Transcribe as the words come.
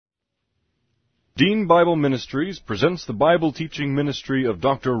Dean Bible Ministries presents the Bible teaching ministry of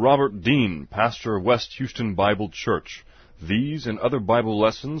Dr. Robert Dean, pastor of West Houston Bible Church. These and other Bible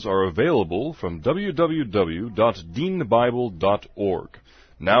lessons are available from www.deanbible.org.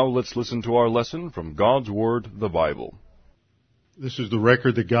 Now let's listen to our lesson from God's Word, the Bible. This is the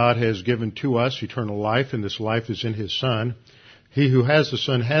record that God has given to us, eternal life, and this life is in His Son. He who has the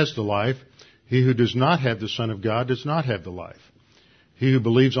Son has the life. He who does not have the Son of God does not have the life. He who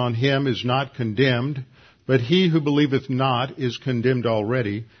believes on Him is not condemned, but he who believeth not is condemned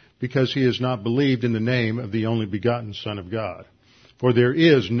already, because he has not believed in the name of the only begotten Son of God. For there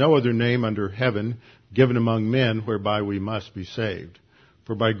is no other name under heaven given among men whereby we must be saved.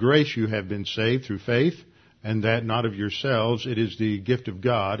 For by grace you have been saved through faith, and that not of yourselves, it is the gift of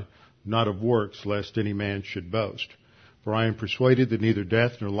God, not of works, lest any man should boast. For I am persuaded that neither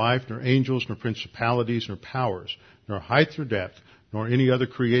death, nor life, nor angels, nor principalities, nor powers, nor height, nor depth, nor any other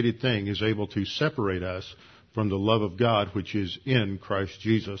created thing is able to separate us from the love of God which is in Christ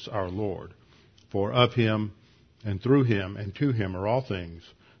Jesus our Lord. For of Him, and through Him, and to Him are all things,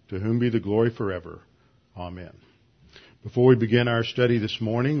 to whom be the glory forever. Amen. Before we begin our study this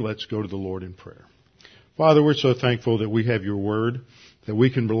morning, let's go to the Lord in prayer. Father, we're so thankful that we have Your Word, that we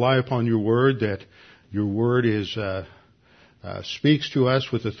can rely upon Your Word, that Your Word speaks to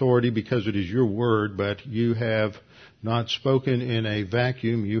us with authority because it is Your Word, but You have not spoken in a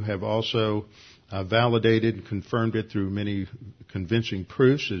vacuum. You have also validated and confirmed it through many convincing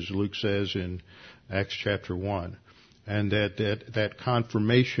proofs, as Luke says in Acts chapter 1. And that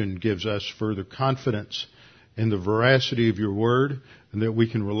confirmation gives us further confidence in the veracity of Your Word, and that we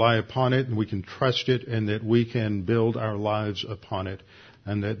can rely upon it, and we can trust it, and that we can build our lives upon it,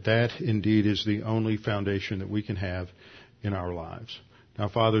 and that indeed is the only foundation that we can have in our lives. Now,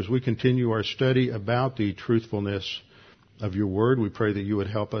 Father, as we continue our study about the truthfulness of Your Word, we pray that You would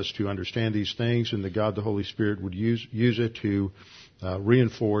help us to understand these things, and that God the Holy Spirit would use it to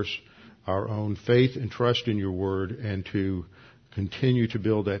reinforce our own faith and trust in Your Word, and to continue to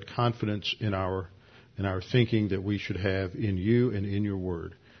build that confidence in our thinking that we should have in You and in Your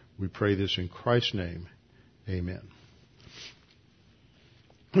Word. We pray this in Christ's name. Amen.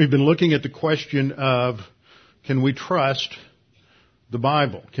 We've been looking at the question of, can we trust the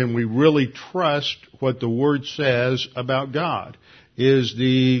Bible? Can we really trust what the Word says about God? Is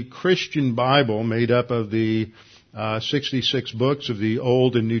the Christian Bible, made up of the 66 books of the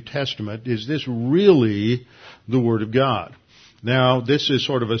Old and New Testament, is this really the Word of God? Now, this is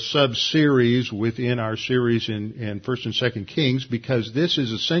sort of a sub-series within our series in 1st and 2nd Kings, because this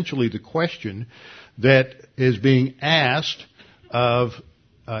is essentially the question that is being asked of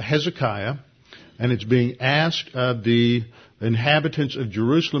Hezekiah, and it's being asked of the inhabitants of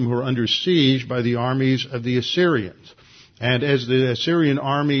Jerusalem who are under siege by the armies of the Assyrians. And as the Assyrian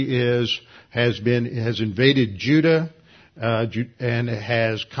army has invaded Judah and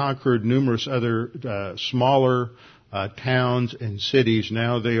has conquered numerous other smaller towns and cities,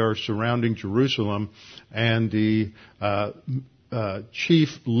 now they are surrounding Jerusalem, and the chief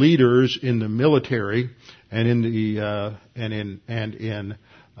leaders in the military and in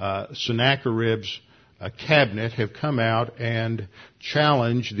Sennacherib's cabinet have come out and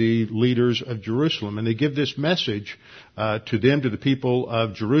challenged the leaders of Jerusalem. And they give this message to them, to the people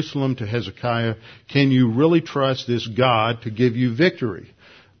of Jerusalem, to Hezekiah: can you really trust this God to give you victory?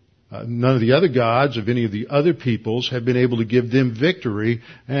 None of the other gods of any of the other peoples have been able to give them victory.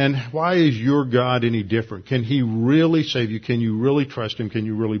 And why is your God any different? Can He really save you? Can you really trust Him? Can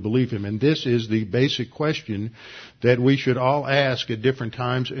you really believe Him? And this is the basic question that we should all ask at different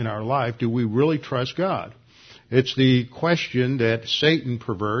times in our life. Do we really trust God? It's the question that Satan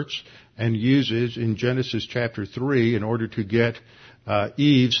perverts and uses in Genesis chapter 3 in order to get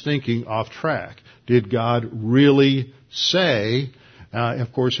Eve's thinking off track. Did God really say?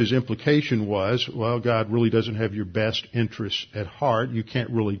 Of course, his implication was, well, God really doesn't have your best interests at heart. You can't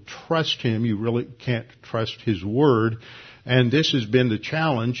really trust Him. You really can't trust His Word. And this has been the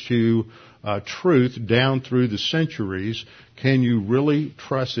challenge to truth down through the centuries. Can you really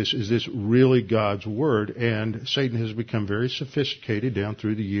trust this? Is this really God's Word? And Satan has become very sophisticated down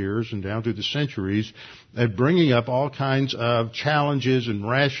through the years and down through the centuries at bringing up all kinds of challenges and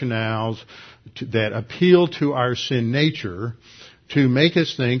rationales that appeal to our sin nature, to make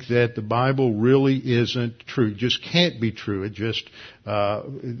us think that the Bible really isn't true. It just can't be true. It just,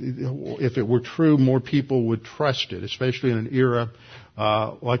 if it were true, more people would trust it, especially in an era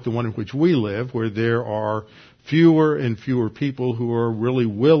like the one in which we live, where there are fewer and fewer people who are really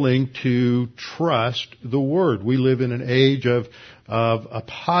willing to trust the Word. We live in an age of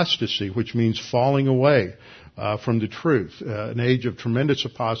apostasy, which means falling away. from the truth. An age of tremendous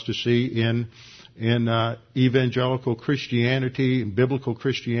apostasy in evangelical Christianity and biblical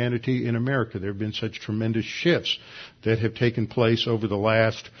Christianity in America. There have been such tremendous shifts that have taken place over the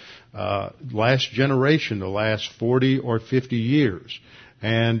last generation, the last 40 or 50 years.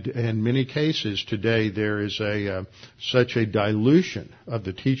 And in many cases today there is such a dilution of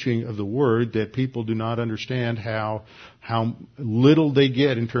the teaching of the Word that people do not understand how little they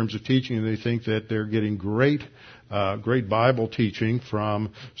get in terms of teaching, and they think that they're getting great Bible teaching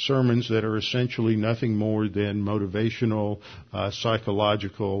from sermons that are essentially nothing more than motivational,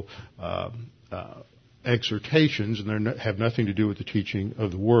 psychological exhortations, and they have nothing to do with the teaching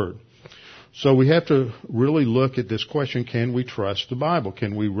of the Word. So we have to really look at this question, can we trust the Bible?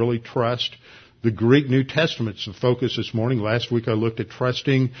 Can we really trust the Greek New Testament? It's the focus this morning. Last week I looked at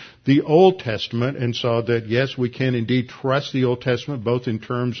trusting the Old Testament and saw that, yes, we can indeed trust the Old Testament, both in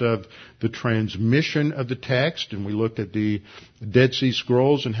terms of the transmission of the text, and we looked at the Dead Sea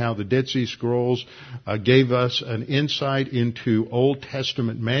Scrolls and how the Dead Sea Scrolls gave us an insight into Old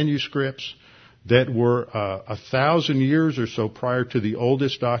Testament manuscripts that were 1,000 years or so prior to the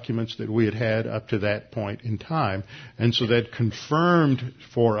oldest documents that we had up to that point in time. And so that confirmed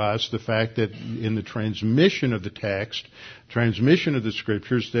for us the fact that in the transmission of the text, transmission of the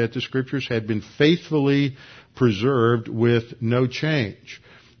Scriptures, that the Scriptures had been faithfully preserved with no change.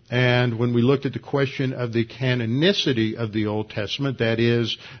 And when we looked at the question of the canonicity of the Old Testament, that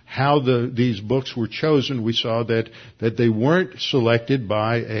is, how these books were chosen, we saw that they weren't selected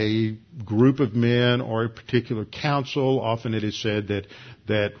by a group of men or a particular council. Often it is said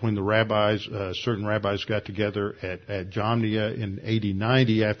that when the rabbis, certain rabbis got together at Jamnia in AD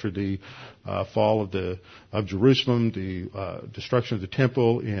 90 after the fall of Jerusalem, the destruction of the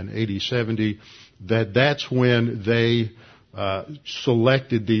temple in AD 70, that's when they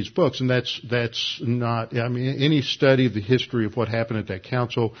selected these books, and that's not, I mean, any study of the history of what happened at that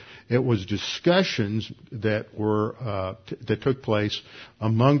council, it was discussions that that took place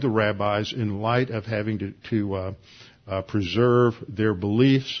among the rabbis in light of having to preserve their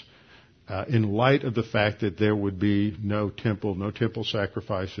beliefs, in light of the fact that there would be no temple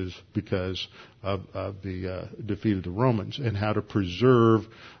sacrifices because of the defeat of the Romans, and how to preserve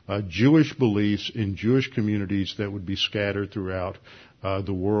Jewish beliefs in Jewish communities that would be scattered throughout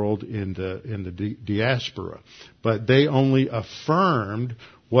the world in the diaspora. But they only affirmed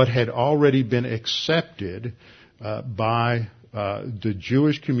what had already been accepted by the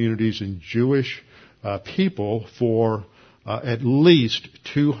Jewish communities and Jewish people for at least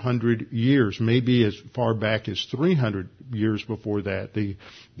 200 years, maybe as far back as 300 years before that.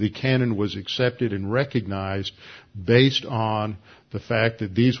 The canon was accepted and recognized based on the fact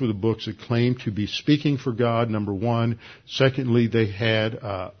that these were the books that claimed to be speaking for God, number one. Secondly, they had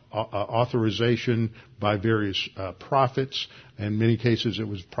authorization by various prophets. In many cases, it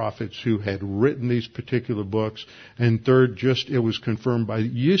was prophets who had written these particular books. And third, it was confirmed by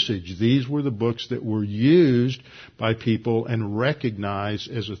usage. These were the books that were used by people and recognized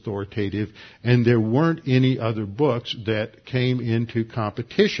as authoritative, and there weren't any other books that came into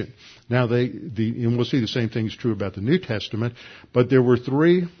competition. Now, and we'll see the same thing is true about the New Testament, but there were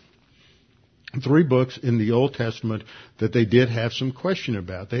three books in the Old Testament that they did have some question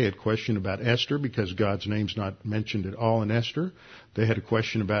about. They had question about Esther, because God's name's not mentioned at all in Esther. They had a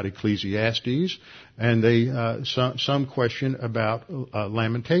question about Ecclesiastes, and they some question about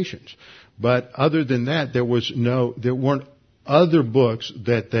Lamentations. But other than that, there weren't other books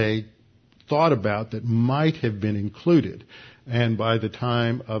that they thought about that might have been included. And by the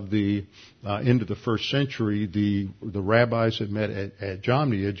time of the end of the first century, the rabbis that met at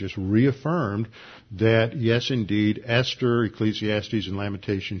Jamnia just reaffirmed that, yes, indeed, Esther, Ecclesiastes, and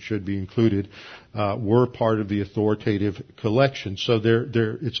Lamentations should be included, were part of the authoritative collection. So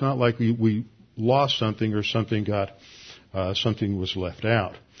it's not like we lost something or something was left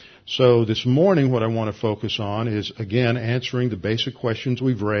out. So this morning what I want to focus on is, again, answering the basic questions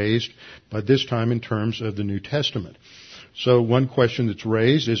we've raised, but this time in terms of the New Testament. So one question that's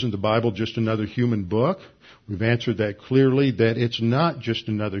raised, isn't the Bible just another human book? We've answered that clearly, that it's not just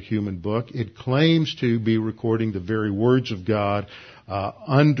another human book. It claims to be recording the very words of God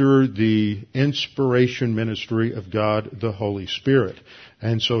under the inspiration ministry of God, the Holy Spirit.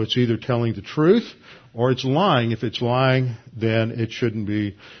 And so it's either telling the truth or it's lying. If it's lying, then it shouldn't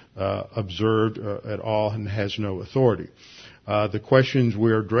be observed at all and has no authority. The questions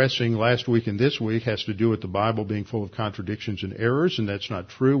we're addressing last week and this week has to do with the Bible being full of contradictions and errors, and that's not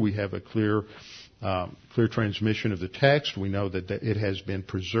true. We have a clear clear transmission of the text. We know that it has been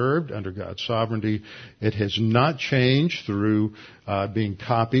preserved under God's sovereignty. It has not changed through being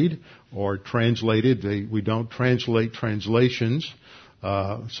copied or translated. We don't translate translations.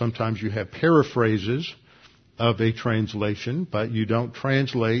 Sometimes you have paraphrases of a translation, but you don't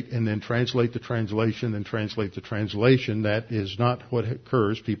translate and then translate the translation, then translate the translation. That is not what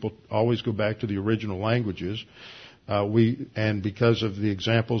occurs. People always go back to the original languages. And because of the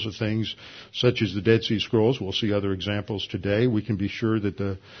examples of things such as the Dead Sea Scrolls, we'll see other examples today, we can be sure that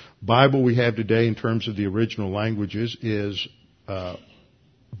the Bible we have today in terms of the original languages is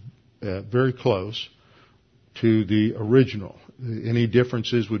very close to the original. Any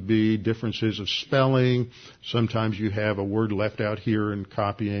differences would be differences of spelling. Sometimes you have a word left out here in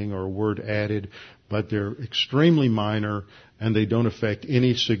copying or a word added, but they're extremely minor and they don't affect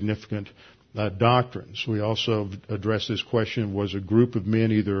any significant doctrines. We also addressed this question, was a group of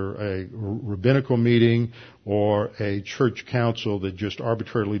men either a rabbinical meeting or a church council that just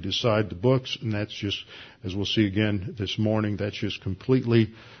arbitrarily decide the books, and that's just, as we'll see again this morning, that's just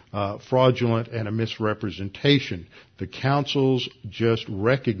completely fraudulent and a misrepresentation. The councils just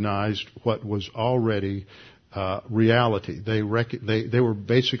recognized what was already reality. They were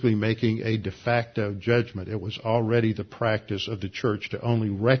basically making a de facto judgment. It was already the practice of the church to only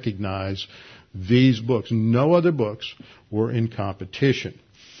recognize these books. No other books were in competition.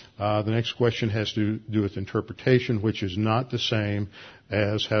 The next question has to do with interpretation, which is not the same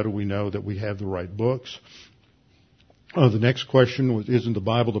as how do we know that we have the right books. The next question was, isn't the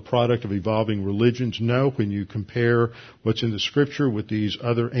Bible the product of evolving religions? No. When you compare what's in the Scripture with these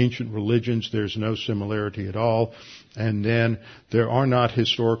other ancient religions, there's no similarity at all. And then there are not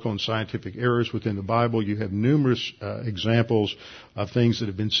historical and scientific errors within the Bible. You have numerous examples of things that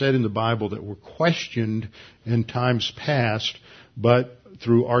have been said in the Bible that were questioned in times past, but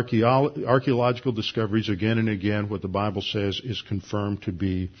through archaeological discoveries again and again, what the Bible says is confirmed to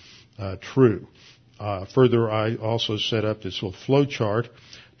be true. Further, I also set up this little flow chart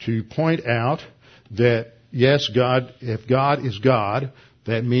to point out that, yes, if God is God,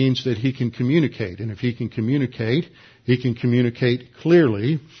 that means that He can communicate. And if He can communicate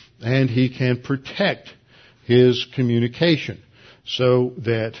clearly, and He can protect His communication. So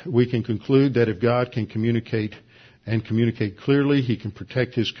that we can conclude that if God can communicate and communicate clearly, He can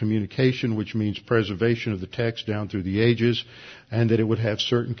protect His communication, which means preservation of the text down through the ages, and that it would have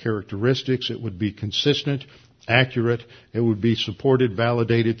certain characteristics. It would be consistent, accurate, it would be supported,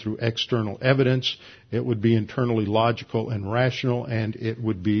 validated through external evidence, it would be internally logical and rational, and it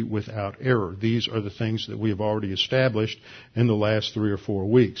would be without error. These are the things that we have already established in the last 3 or 4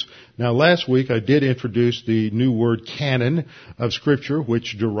 weeks. Now, last week I did introduce the new word canon of Scripture,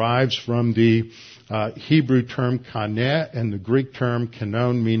 which derives from the Hebrew term kaneh and the Greek term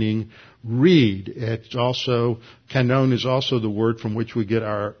kanon, meaning reed. Kanon is also the word from which we get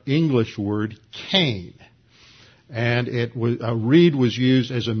our English word cane. And a reed was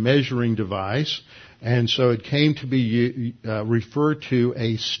used as a measuring device, and so it came to be referred to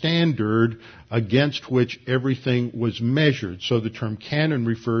a standard against which everything was measured. So the term canon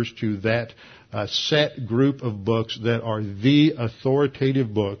refers to that set group of books that are the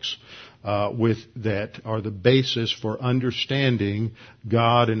authoritative books that are the basis for understanding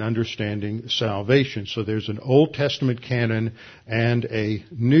God and understanding salvation. So there's an Old Testament canon and a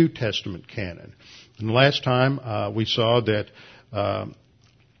New Testament canon. And last time we saw that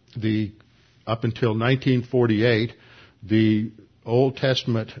up until 1948, the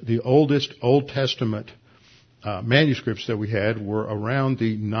oldest Old Testament manuscripts that we had were around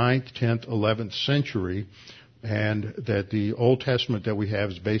the 9th, 10th, 11th century, and that the Old Testament that we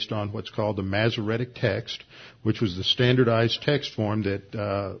have is based on what's called the Masoretic text, which was the standardized text form that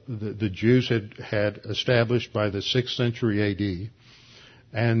the Jews had established by the 6th century A.D.,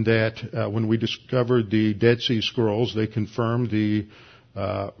 and that when we discovered the Dead Sea Scrolls, they confirmed the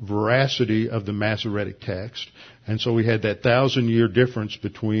veracity of the Masoretic text. And so we had that 1,000-year difference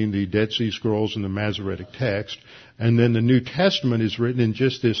between the Dead Sea Scrolls and the Masoretic text. And then the New Testament is written in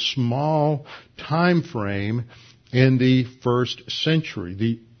just this small time frame in the 1st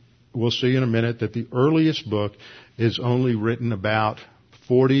century. We'll see in a minute that the earliest book is only written about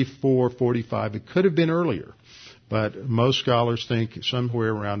 44, 45. It could have been earlier. But most scholars think somewhere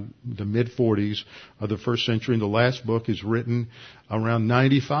around the mid-40s of the 1st century. And the last book is written around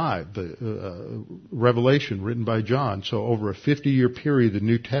 95, the Revelation, written by John. So over a 50-year period, the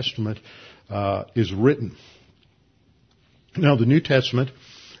New Testament is written. Now, the New Testament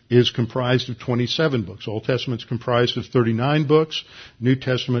is comprised of 27 books. Old Testament is comprised of 39 books. New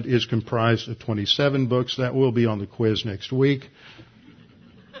Testament is comprised of 27 books. That will be on the quiz next week.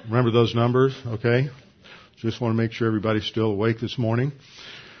 Remember those numbers? Okay. Just want to make sure everybody's still awake this morning.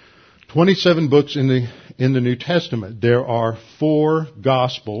 27 books in the New Testament. There are 4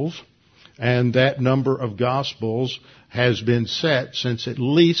 Gospels, and that number of Gospels has been set since at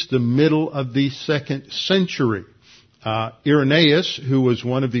least the middle of the 2nd century. Irenaeus, who was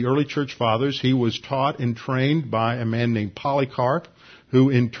one of the early church fathers, he was taught and trained by a man named Polycarp, who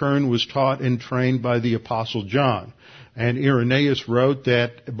in turn was taught and trained by the Apostle John. And Irenaeus wrote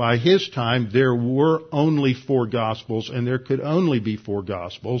that by his time there were only 4 Gospels and there could only be 4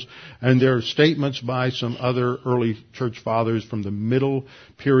 Gospels. And there are statements by some other early church fathers from the middle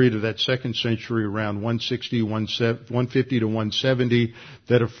period of that 2nd century around 150 to 170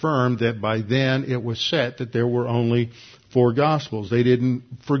 that affirmed that by then it was set that there were only 4 Gospels. They didn't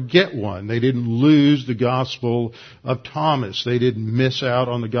forget one. They didn't lose the Gospel of Thomas. They didn't miss out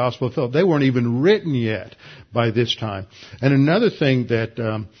on the Gospel of Philip. They weren't even written yet by this time. And another thing that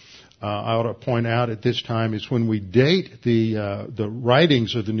I ought to point out at this time is when we date the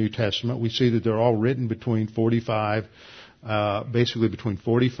writings of the New Testament, we see that they're all written between 45 and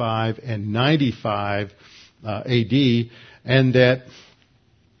 95 A.D., and that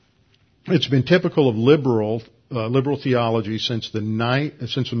it's been typical of liberal theology since the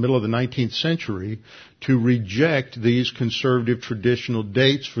middle of the 19th century to reject these conservative traditional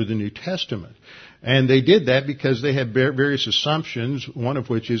dates for the New Testament. And they did that because they had various assumptions, one of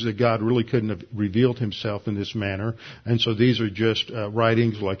which is that God really couldn't have revealed himself in this manner. And so these are just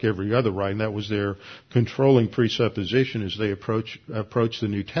writings like every other writing. That was their controlling presupposition as they approach the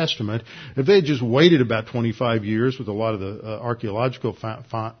New Testament. If they had just waited about 25 years with a lot of the archaeological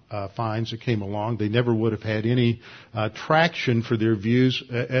finds that came along, they never would have had any traction for their views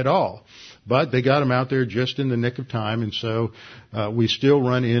at all. But they got them out there just in the nick of time, and so we still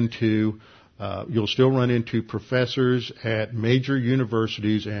run into you'll still run into professors at major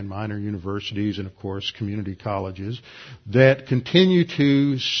universities and minor universities and, of course, community colleges that continue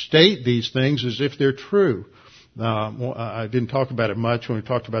to state these things as if they're true. I didn't talk about it much when we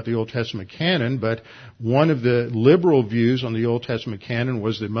talked about the Old Testament canon, but one of the liberal views on the Old Testament canon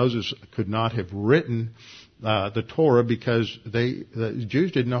was that Moses could not have written the Torah because the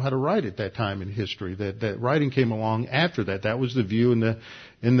Jews didn't know how to write at that time in history. That writing came along after that. That was the view in the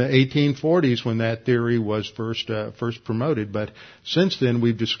 1840s when that theory was first promoted. But since then,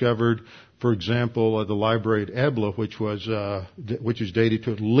 we've discovered, for example, the library at Ebla, which is dated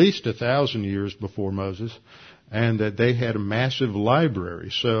to at least 1,000 years before Moses, and that they had a massive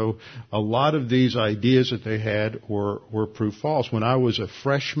library. So a lot of these ideas that they had were proof false. When I was a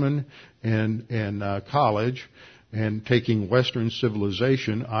freshman in college and taking Western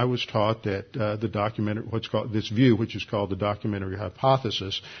civilization, I was taught that this view, which is called the documentary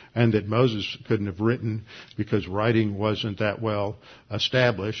hypothesis, and that Moses couldn't have written because writing wasn't that well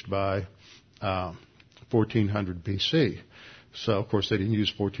established by 1400 BC. So, of course, they didn't use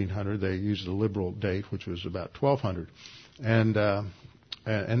 1400. They used the liberal date, which was about 1200. And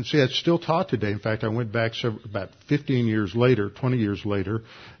see, it's still taught today. In fact, I went back about 20 years later,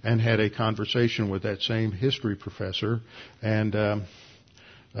 and had a conversation with that same history professor, and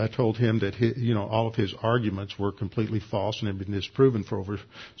I told him that all of his arguments were completely false and had been disproven for over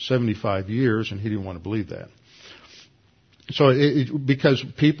 75 years, and he didn't want to believe that. So, because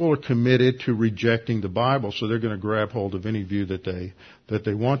people are committed to rejecting the Bible, so they're going to grab hold of any view that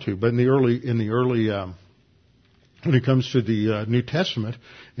they want to. But in the early when it comes to the New Testament,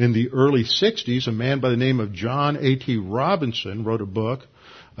 in the early 60s, a man by the name of John A.T. Robinson wrote a book.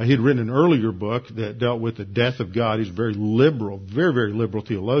 He had written an earlier book that dealt with the death of God. He's a very liberal, very, very liberal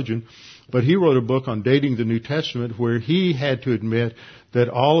theologian. But he wrote a book on dating the New Testament where he had to admit that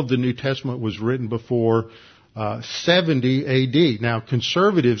all of the New Testament was written before 70 A.D. Now,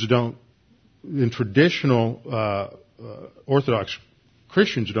 conservatives in traditional Orthodox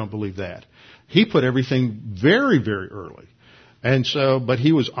Christians don't believe that. He put everything very, very early. And so, but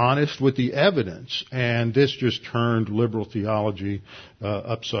he was honest with the evidence, and this just turned liberal theology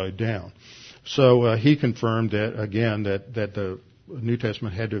upside down. So he confirmed that, again, that the New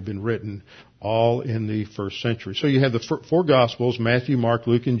Testament had to have been written all in the first century. So you have the 4 Gospels, Matthew, Mark,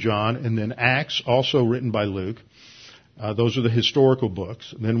 Luke, and John, and then Acts, also written by Luke. Those are the historical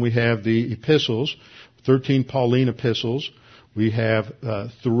books. And then we have the epistles, 13 Pauline epistles. We have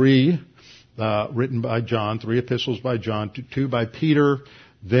 3 written by John, 3 epistles by John, 2 by Peter.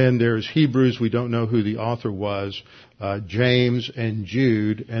 Then there's Hebrews. We don't know who the author was. James and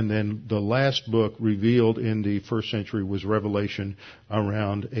Jude. And then the last book revealed in the first century was Revelation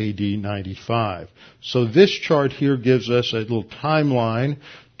around AD 95. So this chart here gives us a little timeline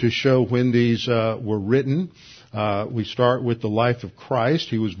to show when these were written. We start with the life of Christ.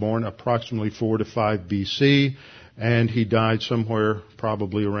 He was born approximately 4 to 5 BC, and he died somewhere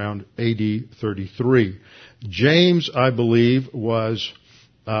probably around AD 33. James, I believe, was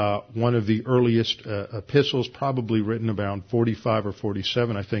one of the earliest epistles, probably written around 45 or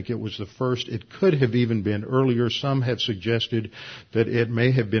 47. I think it was the first. It could have even been earlier. Some have suggested that it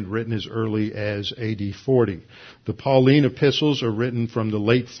may have been written as early as AD 40. The Pauline epistles are written from the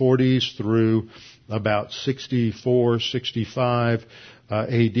late 40s through about 64, 65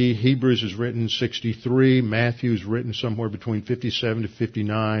 AD. Hebrews is written 63. Matthew is written somewhere between 57 to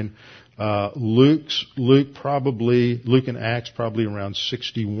 59. Luke and Acts probably around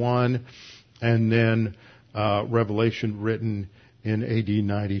 61, and then Revelation written in AD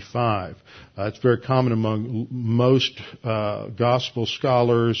 95. It's very common among most gospel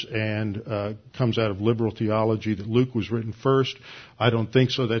scholars and comes out of liberal theology that Luke was written first. I don't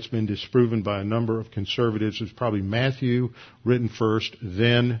think so. That's been disproven by a number of conservatives. It's probably Matthew written first,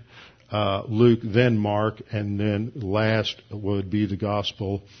 then Luke, then Mark, and then last would be the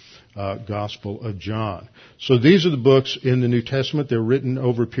Gospel of John. So these are the books in the New Testament. They're written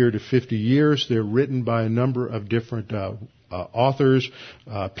over a period of 50 years. They're written by a number of different authors.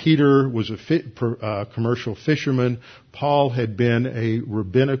 Peter was a commercial fisherman. Paul had been a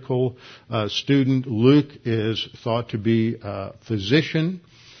rabbinical student. Luke is thought to be a physician.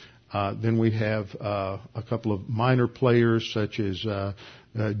 Then we have a couple of minor players such as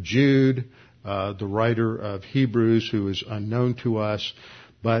Jude, the writer of Hebrews, who is unknown to us.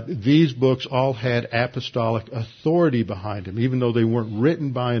 But these books all had apostolic authority behind them, even though they weren't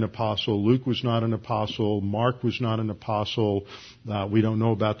written by an apostle. Luke was not an apostle. Mark was not an apostle. We don't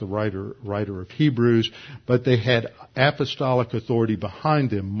know about the writer of Hebrews, but they had apostolic authority behind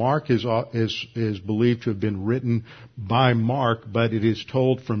them. Mark is believed to have been written by Mark, but it is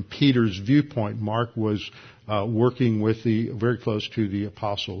told from Peter's viewpoint. Mark was working with very close to the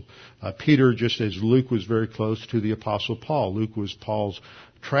apostle Peter, just as Luke was very close to the apostle Paul. Luke was Paul's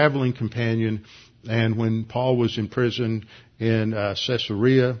traveling companion, and when Paul was in prison in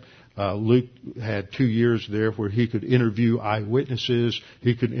Caesarea, Luke had 2 years there where he could interview eyewitnesses.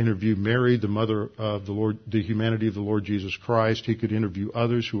 He could interview Mary, the mother of the Lord, the humanity of the Lord Jesus Christ. He could interview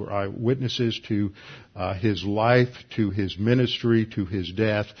others who were eyewitnesses to his life, to his ministry, to his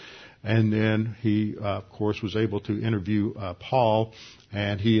death. And then he, of course, was able to interview Paul,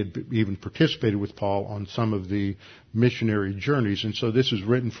 and he had even participated with Paul on some of the missionary journeys. And so this is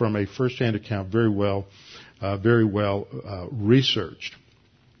written from a first-hand account, very well researched.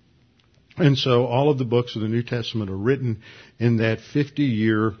 And so all of the books of the New Testament are written in that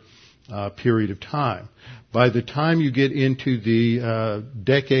 50-year period of time. By the time you get into the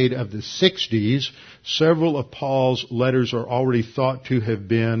decade of the 60s, several of Paul's letters are already thought to have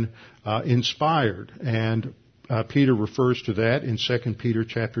been inspired, and Peter refers to that in 2 Peter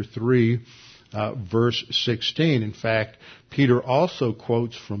chapter 3, verse 16. In fact, Peter also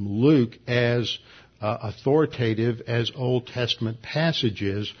quotes from Luke as authoritative as Old Testament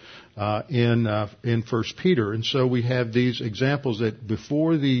passages in 1 Peter. And so we have these examples that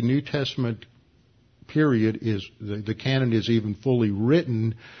before the New Testament period is the canon is even fully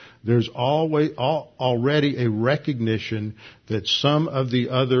written, there's already a recognition that some of the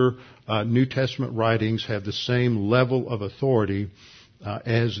other New Testament writings have the same level of authority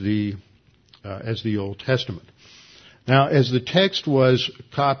as the Old Testament. Now, as the text was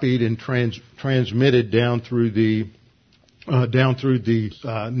copied and transmitted down through the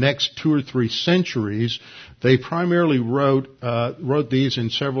next 2 or 3 centuries, they primarily wrote these in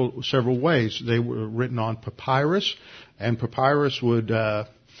several ways. They were written on papyrus, and papyrus would,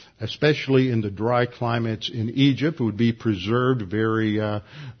 especially in the dry climates in Egypt, would be preserved very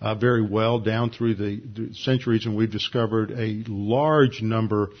well down through the centuries, and we've discovered a large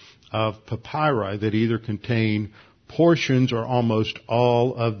number of papyri that either contain portions or almost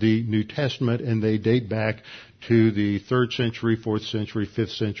all of the New Testament, and they date back to the 3rd century, 4th century,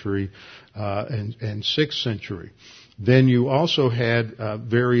 5th century, and 6th century. Then you also had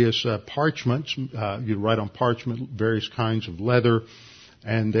various parchments. You'd write on parchment various kinds of leather,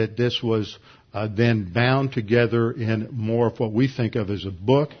 and that this was then bound together in more of what we think of as a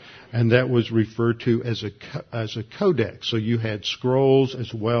book, and that was referred to as a codex. So you had scrolls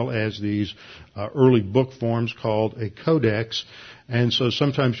as well as these early book forms called a codex. And so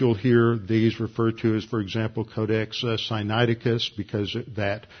sometimes you'll hear these referred to as, for example, Codex Sinaiticus, because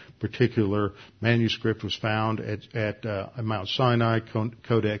that particular manuscript was found at Mount Sinai.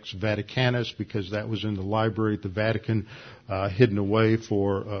 Codex Vaticanus, because that was in the library at the Vatican, hidden away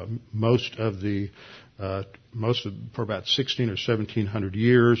for most of the for about 16 or 1700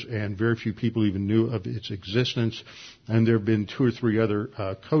 years, and very few people even knew of its existence. And there have been 2 or 3 other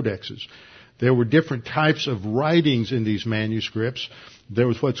codexes. There were different types of writings in these manuscripts. There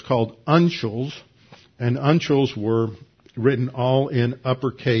was what's called uncials, and uncials were written all in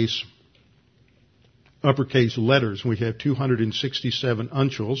uppercase letters. We have 267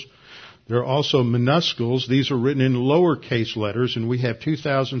 uncials. There are also minuscules. These are written in lowercase letters, and we have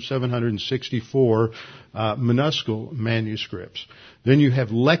 2,764 minuscule manuscripts. Then you have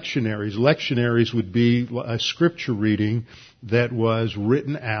lectionaries. Lectionaries would be a scripture reading that was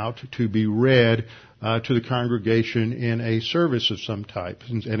written out to be read to the congregation in a service of some type.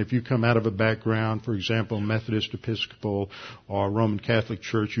 And if you come out of a background, for example, Methodist, Episcopal, or Roman Catholic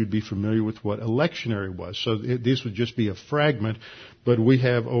Church, you'd be familiar with what a lectionary was. So this would just be a fragment, but we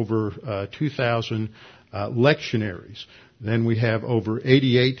have over 2,000 lectionaries. Then we have over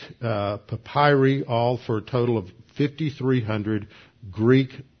 88 papyri, all for a total of 5,300 Greek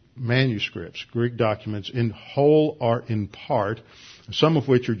manuscripts, Greek documents, in whole or in part, some of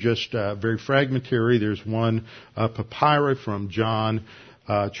which are just very fragmentary. There's one papyri from John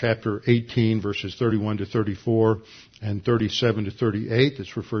chapter 18, verses 31 to 34 and 37 to 38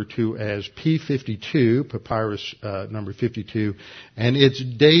 that's referred to as P52, papyrus number 52, and it's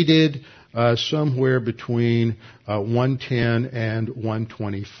dated somewhere between 110 and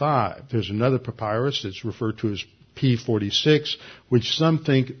 125. There's another papyrus that's referred to as P46, which some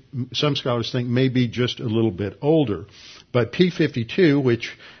scholars think may be just a little bit older. But P52,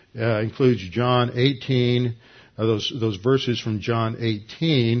 which includes John 18, those verses from John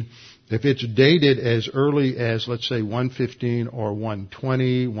 18, if it's dated as early as, let's say, 115 or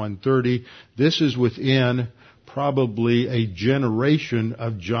 120, 130, this is within probably a generation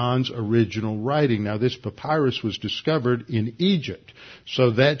of John's original writing. Now, this papyrus was discovered in Egypt,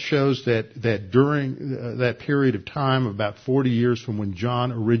 so that shows that during that period of time, about 40 years from when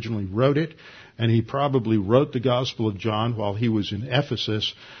John originally wrote it, and he probably wrote the Gospel of John while he was in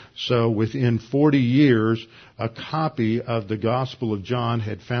Ephesus, so within 40 years, a copy of the Gospel of John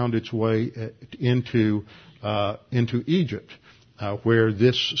had found its way into Egypt, where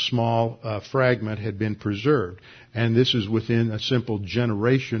this small fragment had been preserved. And this is within a simple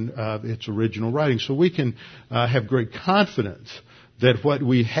generation of its original writing. So we can have great confidence that what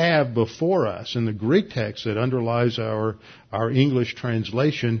we have before us in the Greek text that underlies our English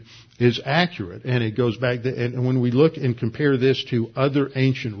translation is accurate. And it goes back, and when we look and compare this to other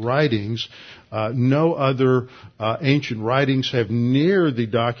ancient writings, no other ancient writings have near the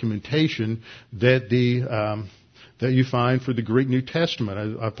documentation that that you find for the Greek New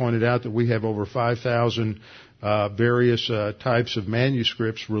Testament. I pointed out that we have over 5,000 various types of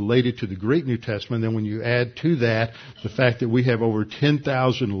manuscripts related to the Greek New Testament. Then when you add to that the fact that we have over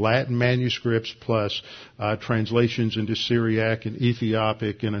 10,000 Latin manuscripts plus translations into Syriac and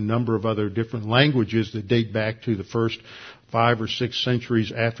Ethiopic and a number of other different languages that date back to the first 5 or 6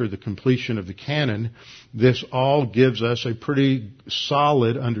 centuries after the completion of the canon, this all gives us a pretty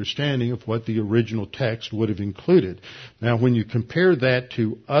solid understanding of what the original text would have included. Now, when you compare that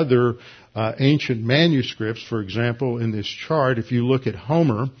to other ancient manuscripts, for example, in this chart, if you look at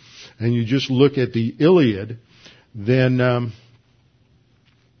Homer and you just look at the Iliad, then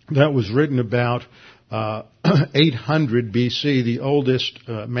that was written about 800 BC. The oldest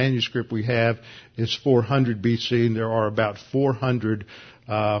manuscript we have is 400 BC, and there are about 400,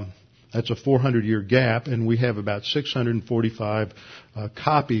 that's a 400-year gap, and we have about 645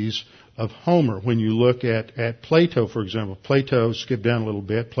 copies of Homer. When you look at Plato, for example, Plato, skip down a little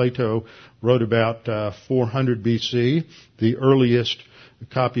bit, Plato wrote about 400 BC. The earliest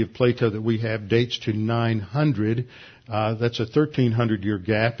copy of Plato that we have dates to 900. That's a 1,300-year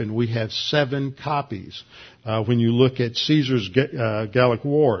gap, and we have 7 copies. When you look at Caesar's Gallic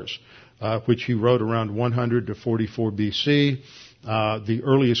Wars, which he wrote around 100 to 44 BC, the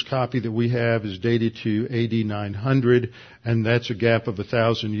earliest copy that we have is dated to AD 900, and that's a gap of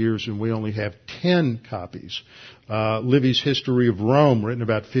 1,000 years, and we only have 10 copies. Livy's History of Rome, written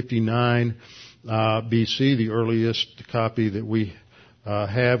about 59 BC, the earliest copy that we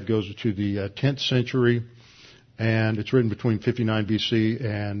have goes to the 10th century, and it's written between 59 BC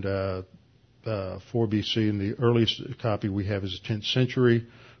and 4 BC, and the earliest copy we have is the 10th century.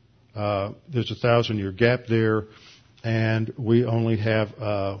 There's a 1,000-year gap there, and we only have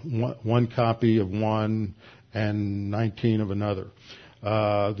one copy of one and 19 of another.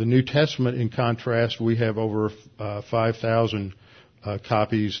 The New Testament, in contrast, we have over 5,000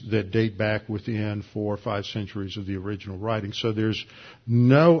 copies that date back within 4 or 5 centuries of the original writing. So there's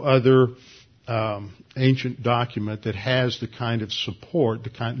no other ancient document that has the kind of support, the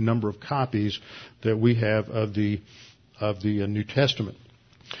kind number of copies that we have of the New Testament.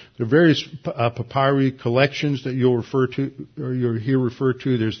 There are various papyri collections that you'll refer to, or you'll hear referred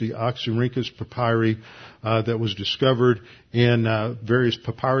to. There's the Oxyrhynchus papyri that was discovered in various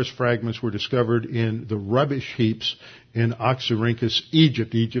papyrus fragments were discovered in the rubbish heaps in Oxyrhynchus,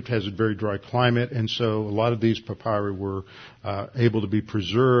 Egypt. Egypt has a very dry climate, and so a lot of these papyri were able to be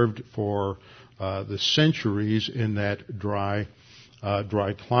preserved for the centuries in that dry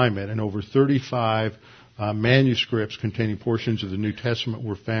climate. And over 35 manuscripts containing portions of the New Testament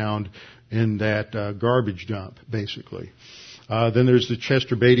were found in that garbage dump, basically. Then there's the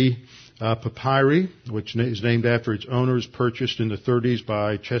Chester Beatty papyri, which is named after its owners, purchased in the 30s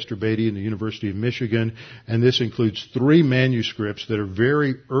by Chester Beatty and the University of Michigan. And this includes 3 manuscripts that are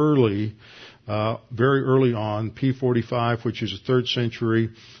very early on. P45, which is the 3rd century,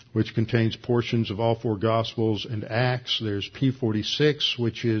 which contains portions of all 4 Gospels and Acts. There's P46,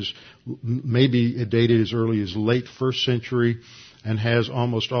 which is maybe dated as early as late 1st century and has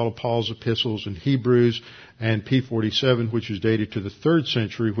almost all of Paul's epistles in Hebrews, and P47, which is dated to the 3rd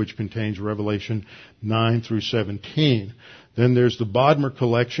century, which contains Revelation 9 through 17. Then there's the Bodmer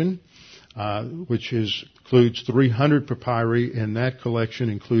collection, which includes 300 papyri in that collection,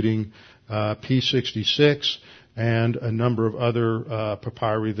 including P66 and a number of other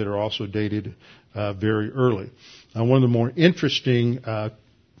papyri that are also dated very early. One of the more interesting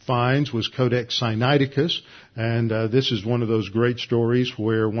finds was Codex Sinaiticus, and this is one of those great stories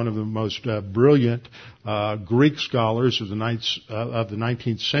where one of the most brilliant Greek scholars of the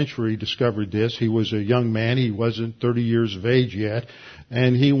 19th century discovered this. He was a young man; he wasn't 30 years of age yet,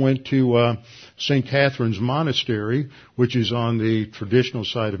 and he went to St. Catherine's Monastery, which is on the traditional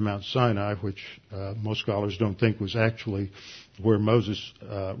side of Mount Sinai, which most scholars don't think was actually where Moses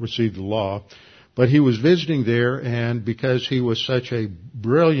received the law. But he was visiting there, and because he was such a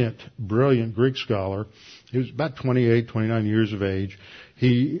brilliant Greek scholar, he was about 28, 29 years of age,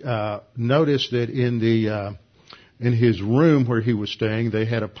 he noticed that in his room where he was staying, they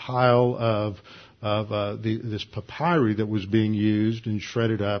had a pile of this papyri that was being used and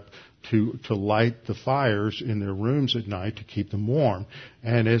shredded up to light the fires in their rooms at night to keep them warm.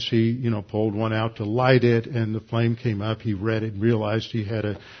 And as he, pulled one out to light it and the flame came up, he read it and realized he had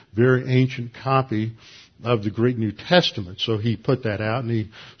a very ancient copy of the Greek New Testament. So he put that out and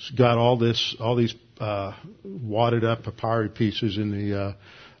he got all these wadded up papyri pieces in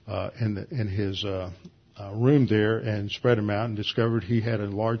his room there and spread them out and discovered he had a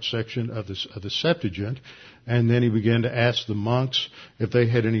large section of the Septuagint. And then he began to ask the monks if they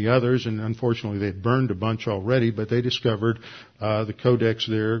had any others, and unfortunately they burned a bunch already, but they discovered the codex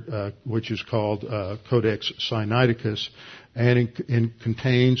there, which is called Codex Sinaiticus, and it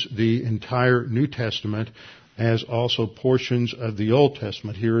contains the entire New Testament as also portions of the Old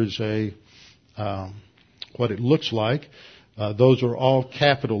Testament. Here is what it looks like. Those are all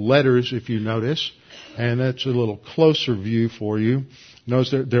capital letters, if you notice, and that's a little closer view for you.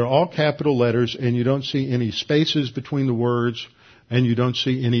 Notice they're all capital letters, and you don't see any spaces between the words, and you don't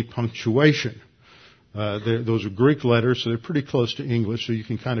see any punctuation. Those are Greek letters, so they're pretty close to English, so you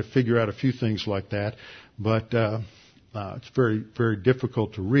can kind of figure out a few things like that. But it's very, very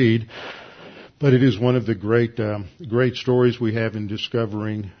difficult to read. But it is one of the great stories we have in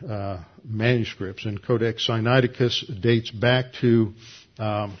discovering manuscripts. And Codex Sinaiticus dates back to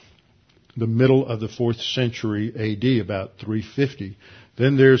the middle of the 4th century A.D., about 350.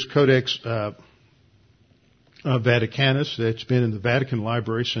 Then there's Codex Vaticanus that's been in the Vatican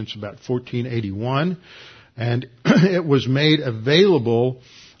Library since about 1481, and it was made available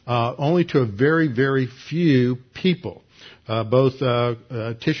only to a very, very few people. Both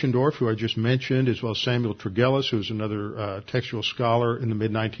Tischendorf, who I just mentioned, as well as Samuel Tregelles, who was another textual scholar in the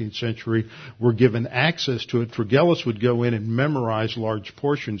mid-19th century, were given access to it. Tregelles would go in and memorize large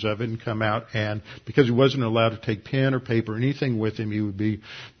portions of it and come out, and because he wasn't allowed to take pen or paper or anything with him, he would be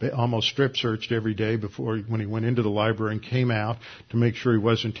almost strip-searched every day when he went into the library and came out to make sure he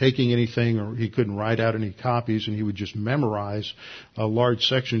wasn't taking anything or he couldn't write out any copies, and he would just memorize large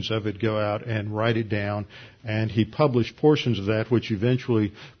sections of it, go out and write it down. And he published portions of that, which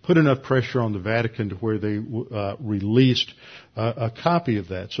eventually put enough pressure on the Vatican to where they released a copy of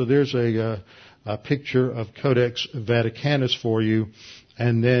that. So there's a picture of Codex Vaticanus for you.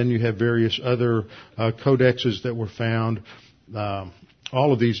 And then you have various other codexes that were found.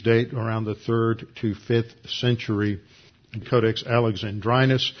 All of these date around the 3rd to 5th century. Codex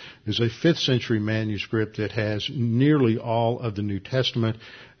Alexandrinus is a 5th century manuscript that has nearly all of the New Testament,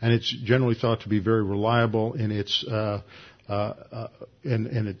 and it's generally thought to be very reliable in its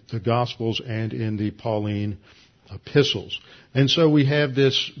in the Gospels and in the Pauline epistles. And so we have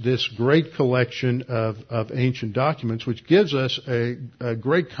this great collection of ancient documents, which gives us a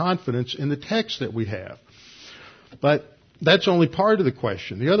great confidence in the text that we have. But that's only part of the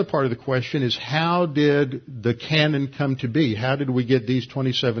question. The other part of the question is, how did the canon come to be? How did we get these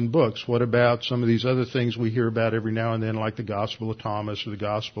 27 books? What about some of these other things we hear about every now and then, like the Gospel of Thomas or the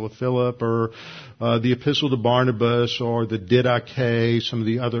Gospel of Philip or the Epistle to Barnabas or the Didache, some of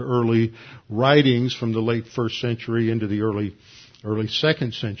the other early writings from the late 1st century into the early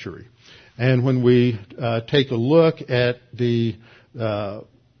 2nd century? And when we take a look at that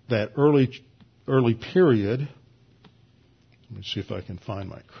early period, let me see if I can find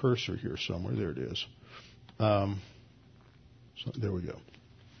my cursor here somewhere. There it is. So there we go.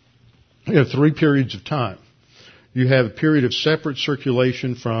 You have 3 periods of time. You have a period of separate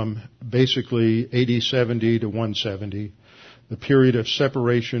circulation from basically AD 70 to 170, the period of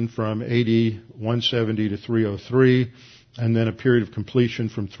separation from AD 170 to 303, and then a period of completion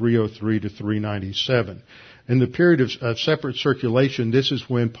from 303 to 397. In the period of separate circulation, this is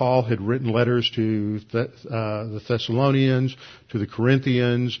when Paul had written letters to the Thessalonians, to the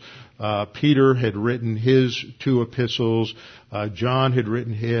Corinthians. Peter had written his 2 epistles. John had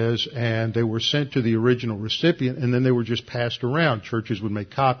written his, and they were sent to the original recipient, and then they were just passed around. Churches would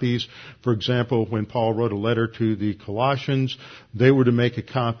make copies. For example, when Paul wrote a letter to the Colossians, they were to make a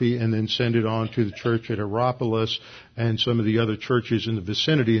copy and then send it on to the church at Hierapolis and some of the other churches in the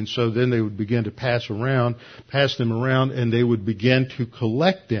vicinity. And so then they would begin to pass them around, and they would begin to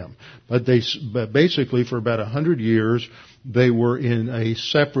collect them. But basically, for about 100 years, they were in a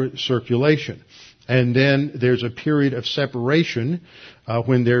separate circulation. And then there's a period of separation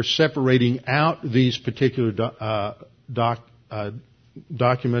when they're separating out these particular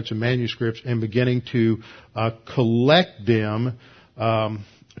documents and manuscripts and beginning to collect them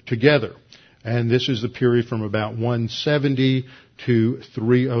together. And this is the period from about 170 to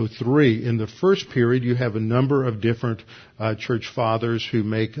 303. In the first period, you have a number of different church fathers who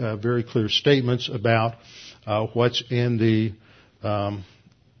make very clear statements about what's in the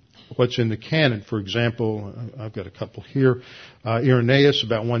canon. For example, I've got a couple here. Irenaeus,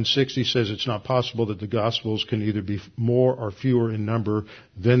 about 160, says it's not possible that the Gospels can either be more or fewer in number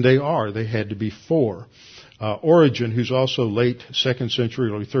than they are. They had to be 4. Origen, who's also late 2nd century,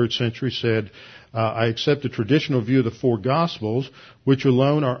 early 3rd century, said, I accept the traditional view of the 4 Gospels, which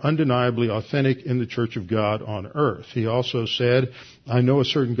alone are undeniably authentic in the Church of God on earth. He also said, I know a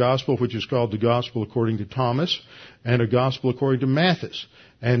certain Gospel which is called the Gospel according to Thomas, and a Gospel according to Matthias.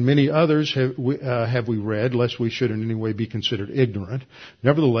 And many others have we read, lest we should in any way be considered ignorant.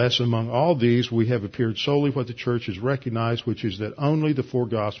 Nevertheless, among all these, we have appeared solely what the Church has recognized, which is that only the 4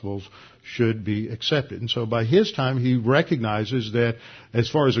 Gospels should be accepted. And so by his time, he recognizes that as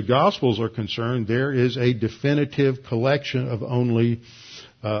far as the Gospels are concerned, there is a definitive collection of only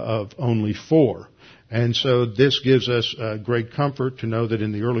 4. And so this gives us great comfort to know that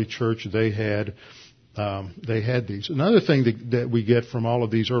in the early church they had these. Another thing that we get from all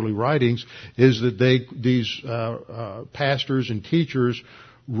of these early writings is that these pastors and teachers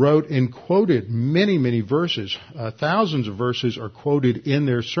wrote and quoted many, many verses. Thousands of verses are quoted in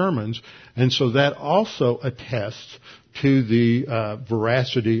their sermons, and so that also attests to the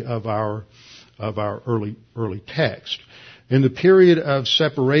veracity of our early text. In the period of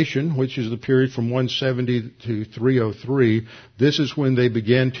separation, which is the period from 170 to 303, this is when they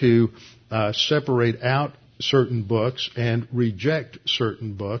began to separate out certain books and reject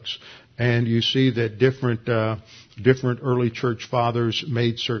certain books. And you see that different early church fathers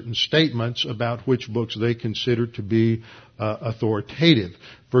made certain statements about which books they considered to be authoritative.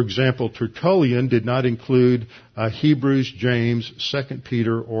 For example, Tertullian did not include Hebrews, James, 2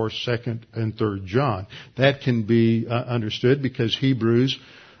 Peter, or 2nd and 3rd John. That can be understood because Hebrews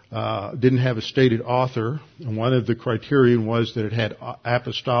didn't have a stated author, and one of the criterion was that it had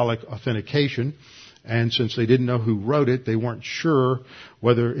apostolic authentication. And since they didn't know who wrote it, they weren't sure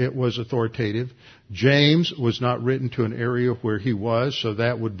whether it was authoritative. James was not written to an area where he was, so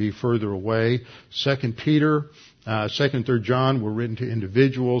that would be further away. 2 Peter, 2nd and 3rd John were written to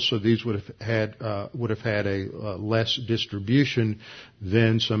individuals, so these would have had a less distribution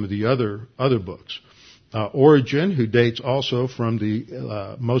than some of the other books. Origen, who dates also from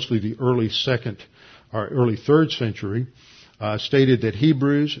the mostly the early 2nd or early 3rd century, stated that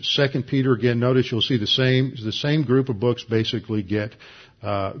Hebrews, 2 Peter, again, notice you'll see the same group of books basically get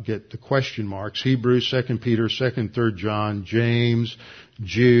the question marks. Hebrews, 2 Peter, 2nd, 3rd John, James,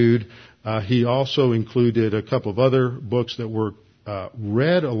 Jude. He also included a couple of other books that were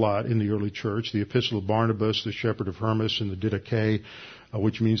read a lot in the early church, the Epistle of Barnabas, the Shepherd of Hermas, and the Didache,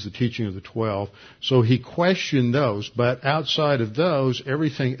 which means the teaching of the 12. So he questioned those, but outside of those,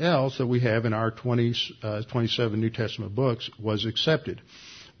 everything else that we have in our 27 New Testament books was accepted.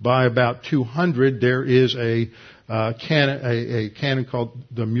 By about 200, there is a canon called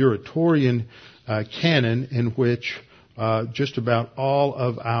the Muratorian canon, in which just about all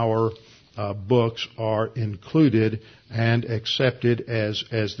of our books are included and accepted as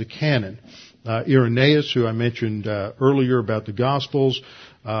the canon. Irenaeus, who I mentioned earlier about the Gospels,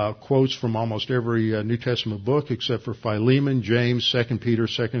 quotes from almost every New Testament book except for Philemon, James, 2 Peter,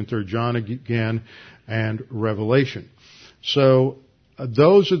 2 and 3 John again, and Revelation. So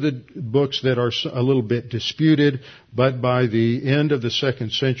those are the books that are a little bit disputed, but by the end of the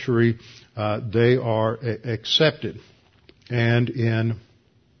 2nd century, they are accepted. And in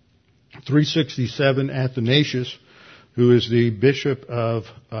 367, Athanasius, who is the bishop of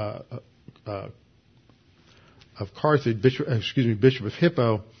Carthage, bishop of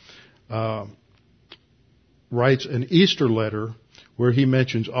Hippo, writes an Easter letter where he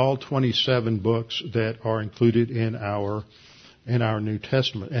mentions all 27 books that are included in our New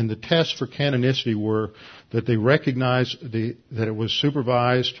Testament. And the tests for canonicity were that they recognized that it was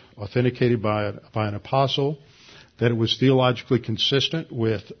supervised, authenticated by an apostle, that it was theologically consistent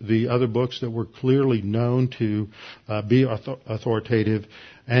with the other books that were clearly known to be authoritative,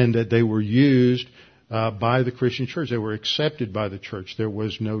 and that they were used by the Christian church. They were accepted by the church. There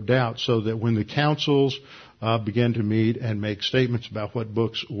was no doubt. So that when the councils began to meet and make statements about what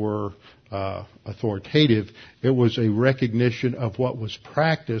books were authoritative, it was a recognition of what was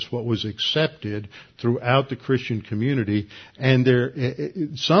practiced, what was accepted throughout the Christian community.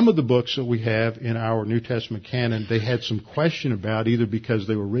 And some of the books that we have in our New Testament canon, they had some question about, either because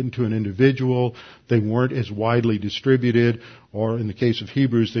they were written to an individual, they weren't as widely distributed, or in the case of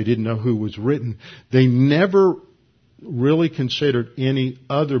Hebrews, they didn't know who was written. They never really considered any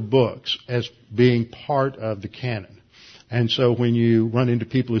other books as being part of the canon. And so when you run into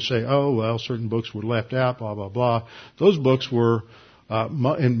people who say, oh, well, certain books were left out, blah, blah, blah, those books were,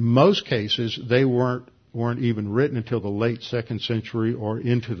 in most cases, they weren't even written until the late 2nd century or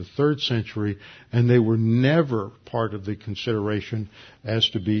into the 3rd century, and they were never part of the consideration as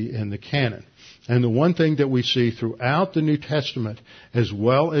to be in the canon. And the one thing that we see throughout the New Testament, as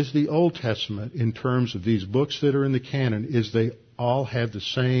well as the Old Testament, in terms of these books that are in the canon, is they all have the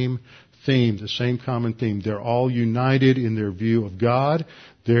same theme, the same common theme. They're all united in their view of God.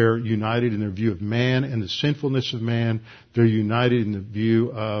 They're united in their view of man and the sinfulness of man. They're united in the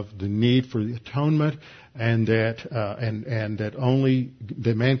view of the need for the atonement, and that that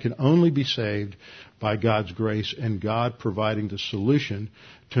man can only be saved by God's grace and God providing the solution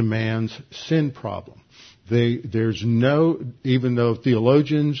to man's sin problem. Even though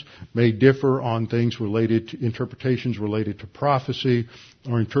theologians may differ on things related to interpretations related to prophecy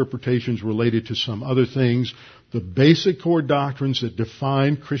or interpretations related to some other things, the basic core doctrines that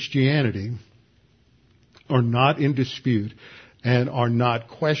define Christianity are not in dispute and are not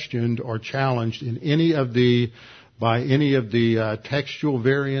questioned or challenged in by any of the textual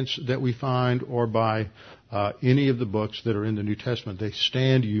variants that we find, or by any of the books that are in the New Testament. They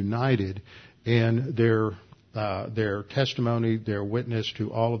stand united in their testimony, their witness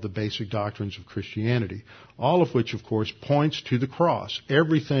to all of the basic doctrines of Christianity, all of which, of course, points to the cross.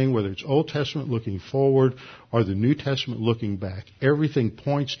 Everything, whether it's Old Testament looking forward or the New Testament looking back, everything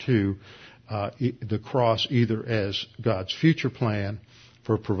points to the cross, either as God's future plan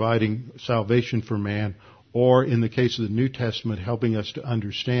for providing salvation for man, or in the case of the New Testament, helping us to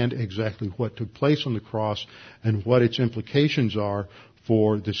understand exactly what took place on the cross and what its implications are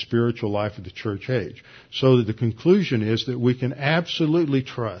for the spiritual life of the church age. So that the conclusion is that we can absolutely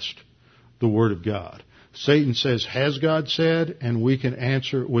trust the Word of God. Satan says, has God said? And we can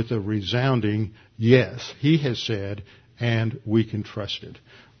answer with a resounding yes, He has said, and we can trust it,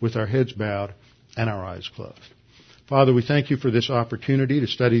 with our heads bowed and our eyes closed. Father, we thank You for this opportunity to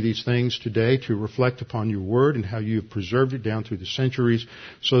study these things today, to reflect upon Your Word and how You have preserved it down through the centuries,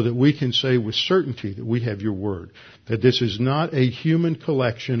 so that we can say with certainty that we have Your Word, that this is not a human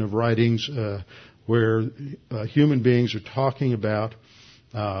collection of writings where human beings are talking about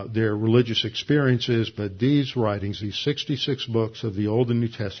their religious experiences, but these writings, these 66 books of the Old and New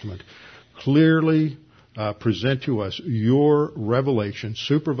Testament, clearly present to us Your revelation,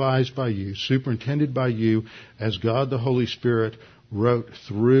 supervised by You, superintended by You, as God the Holy Spirit wrote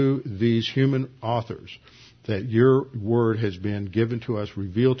through these human authors, that Your Word has been given to us,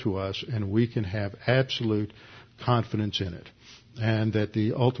 revealed to us, and we can have absolute confidence in it. And that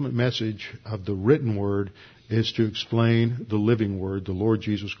the ultimate message of the written Word is to explain the living Word, the Lord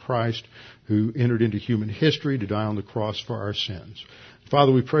Jesus Christ, who entered into human history to die on the cross for our sins.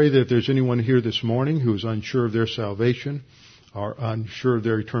 Father, we pray that if there's anyone here this morning who is unsure of their salvation or unsure of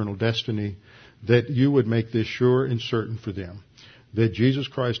their eternal destiny, that you would make this sure and certain for them, that Jesus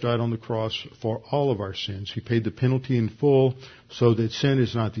Christ died on the cross for all of our sins. He paid the penalty in full so that sin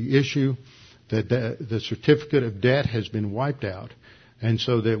is not the issue, that the certificate of debt has been wiped out, and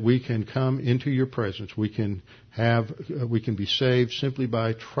so that we can come into your presence. We can be saved simply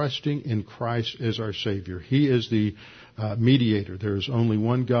by trusting in Christ as our Savior. He is the mediator. There is only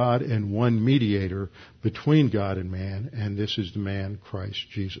one God and one mediator between God and man, and this is the man, Christ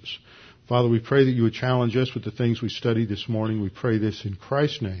Jesus. Father, we pray that you would challenge us with the things we studied this morning. We pray this in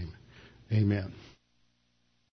Christ's name. Amen.